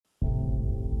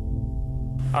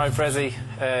Alright,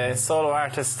 Bressie, solo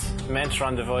artist, mentor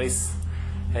on The Voice.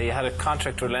 You had a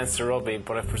contract with Leinster Rugby,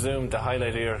 but I presume the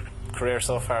highlight of your career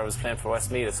so far was playing for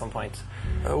Westmeath at some point.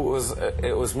 It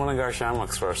was Mullingar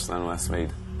Shamrocks first, then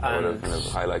Westmeath. And kind of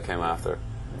highlight came after.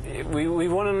 We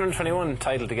won an under-21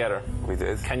 title together. We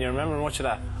did. Can you remember much of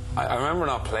that? I remember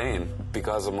not playing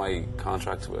because of my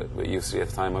contract with UC at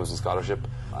the time. I was in scholarship.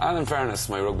 And in fairness,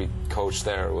 my rugby coach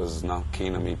there was not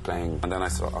keen on me playing. And then I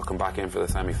said, I'll come back in for the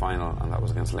semi-final, and that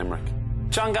was against Limerick.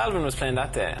 John Galvin was playing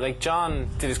that day. Like, John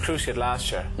did his cruciate last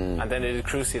year, and then he did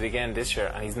cruciate again this year,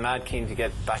 and he's mad keen to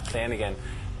get back playing again.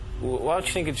 What do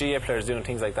you think of GA players doing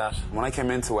things like that? When I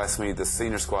came into Westmeath, the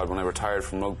senior squad, when I retired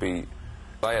from rugby,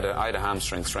 I had a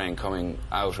hamstring strain coming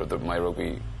out of my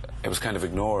rugby. It was kind of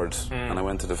ignored, and I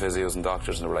went to the physios and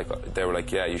doctors, and they were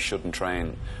like, yeah, you shouldn't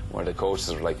train. Where the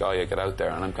coaches were like, oh yeah, get out there.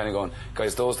 And I'm kind of going,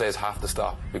 guys, those days have to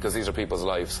stop, because these are people's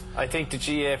lives. I think the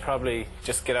GA probably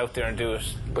just get out there and do it.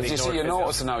 But you see, you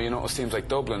notice teams like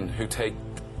Dublin who take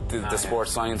the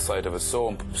sports science side of it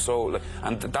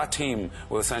and that team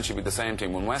will essentially be the same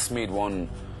team. When Westmeath won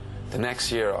the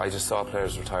next year, I just saw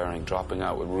players retiring, dropping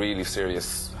out with really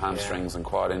serious hamstrings and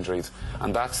quad injuries,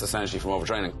 and that's essentially from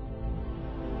overtraining.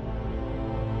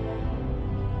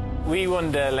 We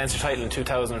won the Leinster title in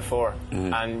 2004,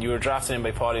 and you were drafted in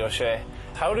by Paulie O'Shea.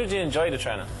 How did you enjoy the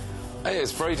training?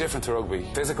 It's very different to rugby.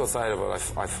 Physical side of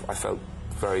it, I felt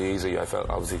very easy. I felt,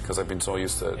 obviously, because I've been so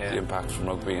used to the impact from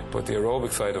rugby. But the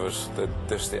aerobic side of it,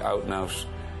 the out and out,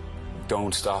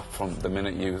 don't stop from the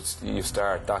minute you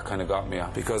start, that kind of got me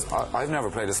out. Because I've never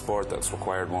played a sport that's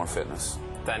required more fitness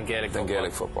than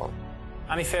Gaelic football.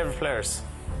 Any favourite players?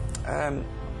 I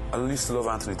used to love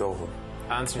Anthony Dolan.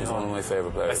 He's one of my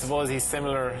favourite players. I suppose he's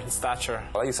similar in stature.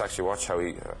 I used to actually watch how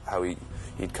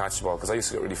he'd catch the ball, because I used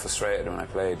to get really frustrated when I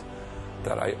played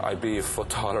that I'd be a foot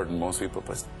taller than most people,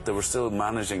 but they were still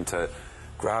managing to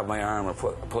grab my arm or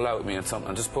pull out me and something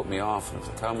and just put me off. And I was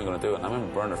like, how am I going to do it? And I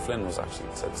remember Bernard Flynn was actually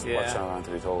said, watch how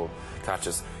Anthony Dolan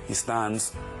catches. He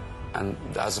stands, and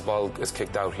as the ball is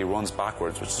kicked out, he runs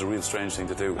backwards, which is a real strange thing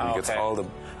to do. And he gets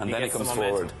and then he comes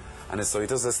forward. And so he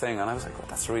does this thing, and I was like, oh,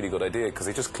 that's a really good idea, because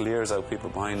he just clears out people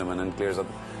behind him and then clears out,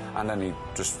 and then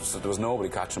there was nobody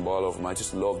catching the ball over him. I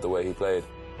just loved the way he played.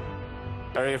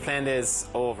 Are your playing days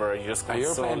over? You just are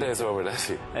your playing days over,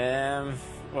 Dessie?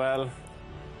 Well,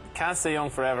 can't stay young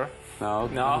forever. No,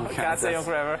 can't stay young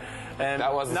forever.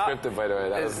 That wasn't scripted, by the way.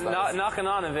 That was knocking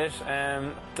on a bit.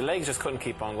 The legs just couldn't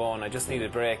keep on going. I just needed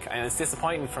a break, and it's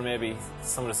disappointing for maybe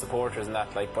some of the supporters and that.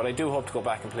 But I do hope to go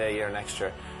back and play a year next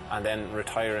year, and then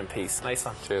retire in peace. Nice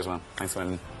one. Cheers, man. Thanks,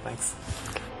 man. Thanks.